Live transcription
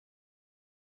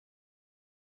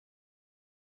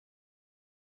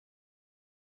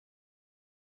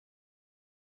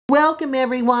Welcome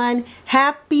everyone.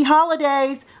 Happy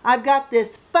holidays. I've got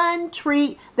this fun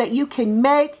treat that you can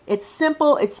make. It's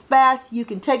simple, it's fast. You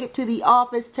can take it to the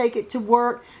office, take it to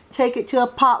work, take it to a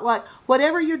potluck,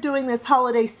 whatever you're doing this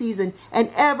holiday season,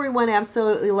 and everyone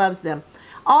absolutely loves them.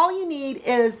 All you need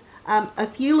is a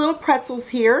few little pretzels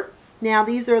here. Now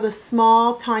these are the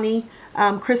small, tiny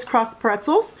crisscross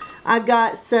pretzels. I've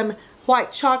got some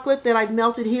white chocolate that I've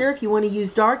melted here. If you want to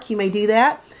use dark, you may do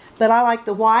that. But I like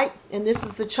the white, and this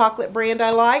is the chocolate brand I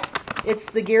like. It's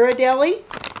the Ghirardelli,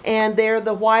 and they're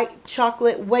the white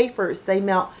chocolate wafers. They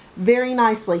melt very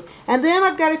nicely. And then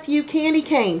I've got a few candy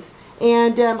canes,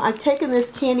 and I've taken this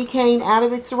candy cane out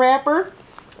of its wrapper,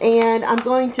 and I'm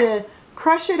going to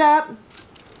crush it up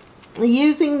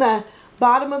using the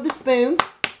bottom of the spoon,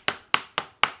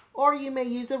 or you may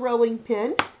use a rolling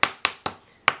pin.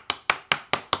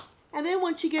 And then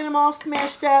once you get them all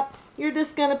smashed up, you're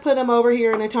just going to put them over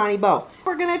here in a tiny bowl.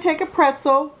 We're going to take a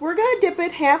pretzel. We're going to dip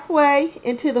it halfway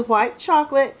into the white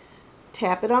chocolate,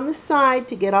 tap it on the side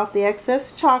to get off the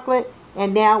excess chocolate,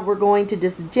 and now we're going to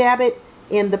just dab it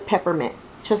in the peppermint,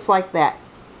 just like that.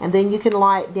 And then you can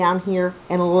lie it down here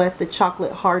and let the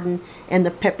chocolate harden and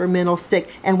the peppermint will stick.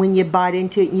 And when you bite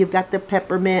into it, you've got the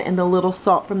peppermint and the little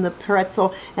salt from the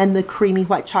pretzel and the creamy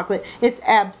white chocolate. It's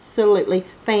absolutely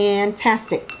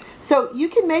fantastic. So you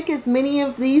can make as many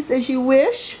of these as you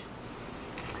wish.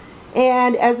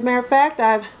 And as a matter of fact,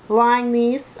 I've lined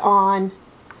these on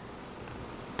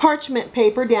parchment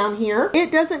paper down here.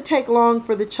 It doesn't take long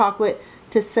for the chocolate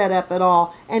to set up at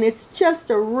all. And it's just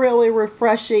a really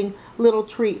refreshing little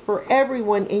treat for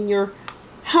everyone in your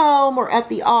home or at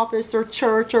the office or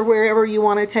church or wherever you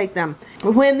want to take them.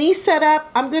 When these set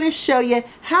up, I'm going to show you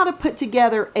how to put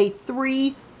together a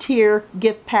 3-tier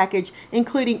gift package,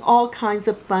 including all kinds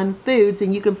of fun foods,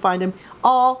 and you can find them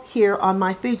all here on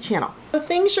my food channel. The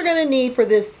things you're going to need for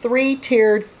this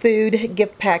 3-tiered food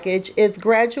gift package is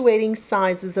graduating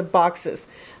sizes of boxes.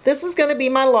 This is going to be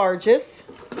my largest.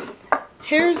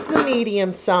 Here's the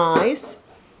medium size,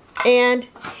 and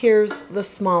here's the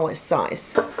smallest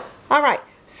size. Alright,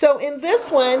 so in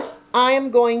this one I am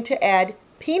going to add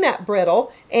peanut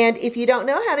brittle, and if you don't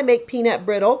know how to make peanut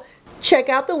brittle, check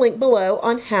out the link below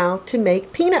on how to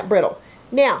make peanut brittle.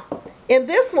 Now, in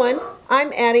this one,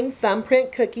 I'm adding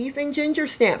thumbprint cookies and ginger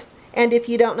snaps. And if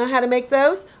you don't know how to make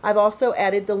those, I've also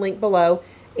added the link below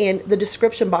in the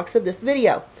description box of this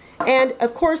video. And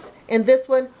of course, in this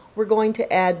one, we're going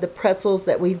to add the pretzels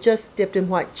that we've just dipped in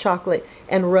white chocolate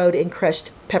and rolled in crushed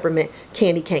peppermint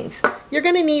candy canes. You're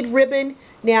going to need ribbon.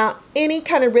 Now, any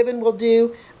kind of ribbon will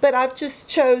do, but I've just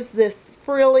chose this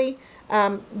frilly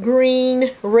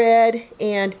green, red,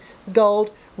 and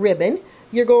gold ribbon.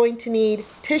 You're going to need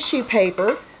tissue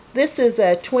paper. This is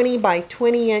a 20 by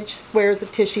 20 inch squares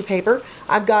of tissue paper.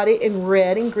 I've got it in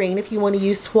red and green. If you want to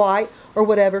use white or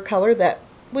whatever color, that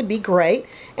would be great.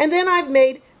 And then I've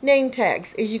made name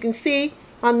tags. As you can see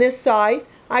on this side,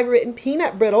 I've written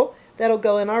peanut brittle. That'll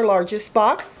go in our largest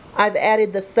box. I've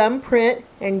added the thumbprint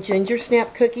and ginger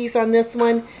snap cookies on this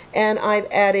one, and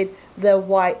I've added the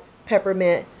white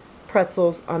peppermint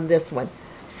pretzels on this one.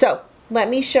 So let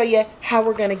me show you how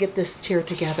we're going to get this tier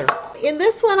together. In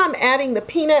this one, I'm adding the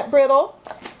peanut brittle.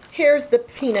 Here's the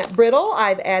peanut brittle.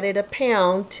 I've added a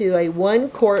pound to a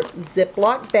 1-quart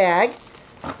Ziploc bag,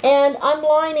 and I'm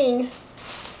lining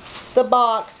the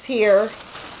box here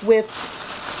with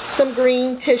some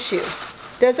green tissue.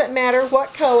 Doesn't matter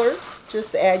what color,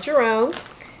 just add your own.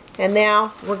 And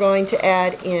now we're going to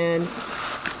add in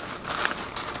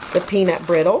the peanut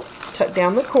brittle. Tuck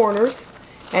down the corners,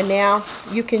 and now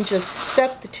you can just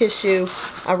stuff the tissue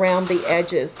around the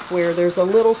edges where there's a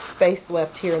little space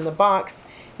left here in the box,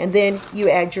 and then you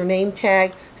add your name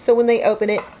tag so when they open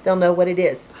it they'll know what it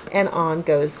is, and on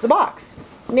goes the box.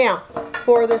 Now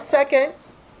for the second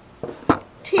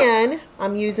tin,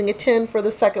 I'm using a tin for the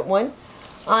second one.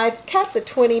 I've cut the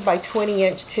 20 by 20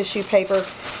 inch tissue paper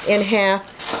in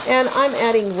half, and I'm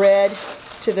adding red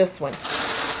to this one,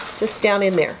 just down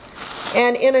in there.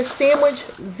 And in a sandwich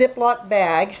Ziploc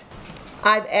bag,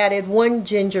 I've added 1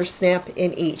 ginger snap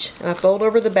in each. And I fold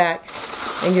over the back,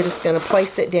 and you're just going to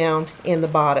place it down in the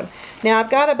bottom. Now I've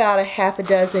got about a half a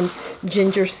dozen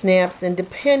ginger snaps, and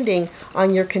depending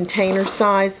on your container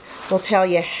size, will tell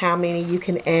you how many you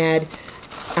can add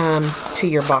to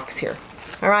your box here.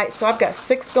 Alright, so I've got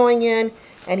 6 going in,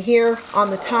 and here on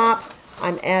the top,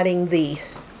 I'm adding the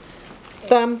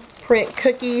thumbprint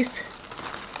cookies.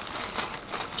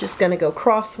 Just going to go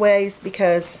crossways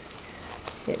because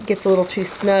it gets a little too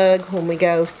snug when we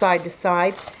go side to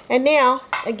side. And now,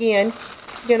 again,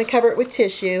 you're going to cover it with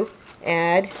tissue.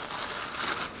 Add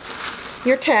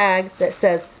your tag that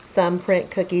says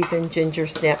thumbprint cookies and ginger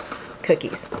snap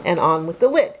cookies. And on with the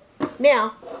lid.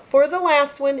 Now, for the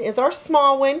last one is our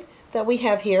small one that we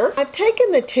have here. I've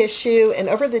taken the tissue, and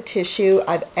over the tissue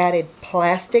I've added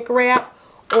plastic wrap,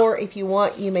 or if you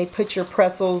want you may put your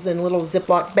pretzels in little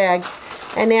Ziploc bags.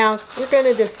 And now we're going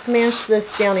to just smash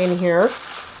this down in here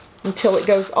until it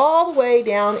goes all the way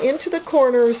down into the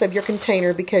corners of your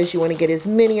container, because you want to get as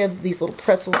many of these little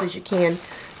pretzels as you can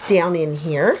down in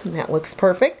here. And that looks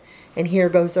perfect. And here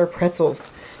goes our pretzels.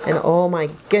 And oh my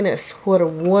goodness, what a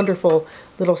wonderful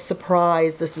little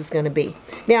surprise this is going to be.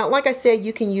 Now, like I said,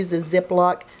 you can use a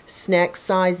Ziploc snack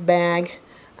size bag,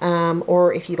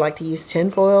 or if you'd like to use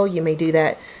tin foil, you may do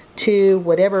that too,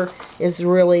 whatever is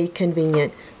really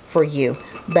convenient for you.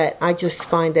 But I just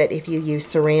find that if you use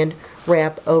saran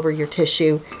wrap over your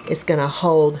tissue, it's going to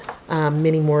hold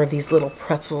many more of these little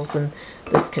pretzels in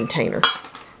this container.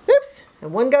 Oops,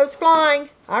 and one goes flying.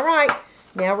 All right,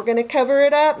 now we're going to cover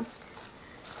it up,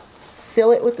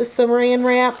 seal it with the saran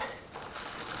wrap,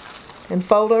 and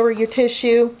fold over your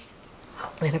tissue.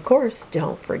 And of course,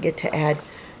 don't forget to add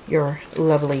your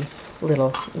lovely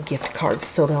little gift cards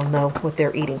so they'll know what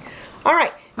they're eating. All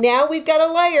right, now we've got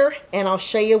a layer, and I'll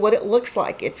show you what it looks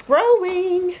like. It's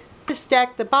growing. To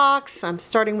stack the box, I'm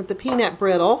starting with the peanut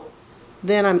brittle,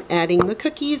 then I'm adding the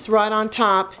cookies right on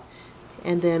top,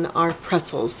 and then our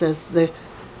pretzels as the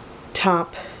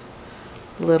top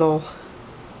little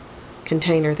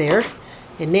container there.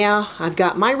 And now I've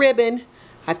got my ribbon.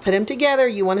 I've put them together.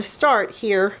 You want to start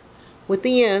here with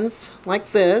the ends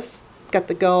like this. Got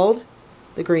the gold,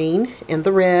 the green, and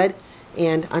the red,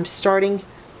 and I'm starting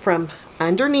from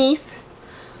underneath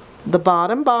the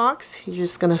bottom box. You're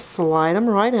just going to slide them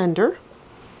right under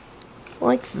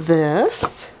like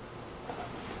this.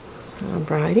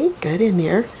 Alrighty, good in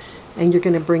there. And you're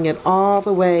going to bring it all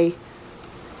the way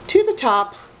to the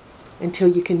top until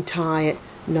you can tie it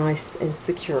nice and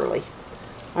securely.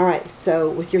 Alright, so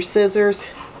with your scissors,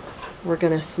 we're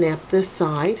going to snap this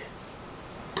side.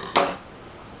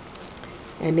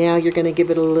 And now you're going to give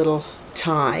it a little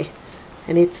tie.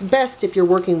 And it's best if you're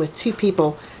working with two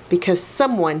people, because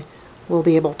someone will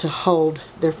be able to hold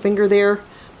their finger there.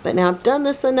 But now I've done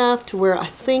this enough to where I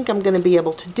think I'm going to be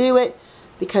able to do it,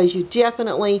 because you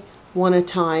definitely want to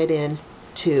tie it in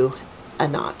to a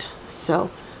knot.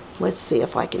 So let's see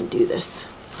if I can do this.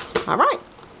 All right,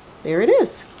 there it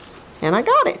is. And I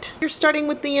got it. You're starting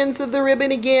with the ends of the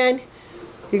ribbon again.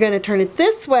 You're going to turn it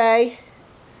this way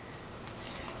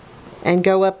and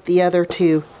go up the other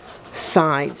two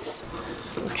sides.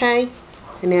 Okay,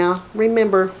 and now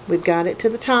remember, we've got it to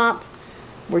the top.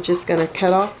 We're just going to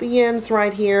cut off the ends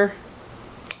right here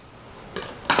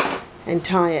and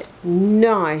tie it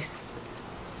nice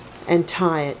and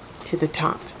tie it to the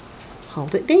top.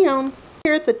 Hold it down.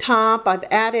 Here at the top, I've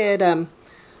added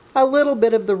a little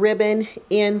bit of the ribbon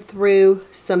in through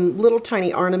some little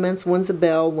tiny ornaments. One's a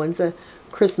bell, one's a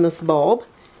Christmas bulb,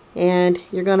 and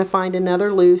you're going to find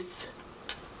another loose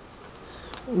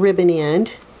ribbon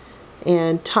end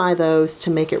and tie those to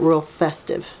make it real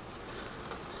festive,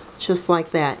 just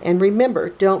like that. And remember,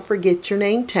 don't forget your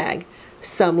name tag.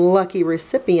 Some lucky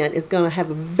recipient is going to have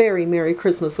a very Merry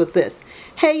Christmas with this.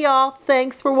 Hey y'all,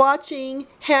 thanks for watching.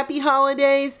 Happy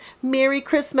holidays, Merry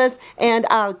Christmas, and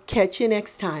I'll catch you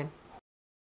next time.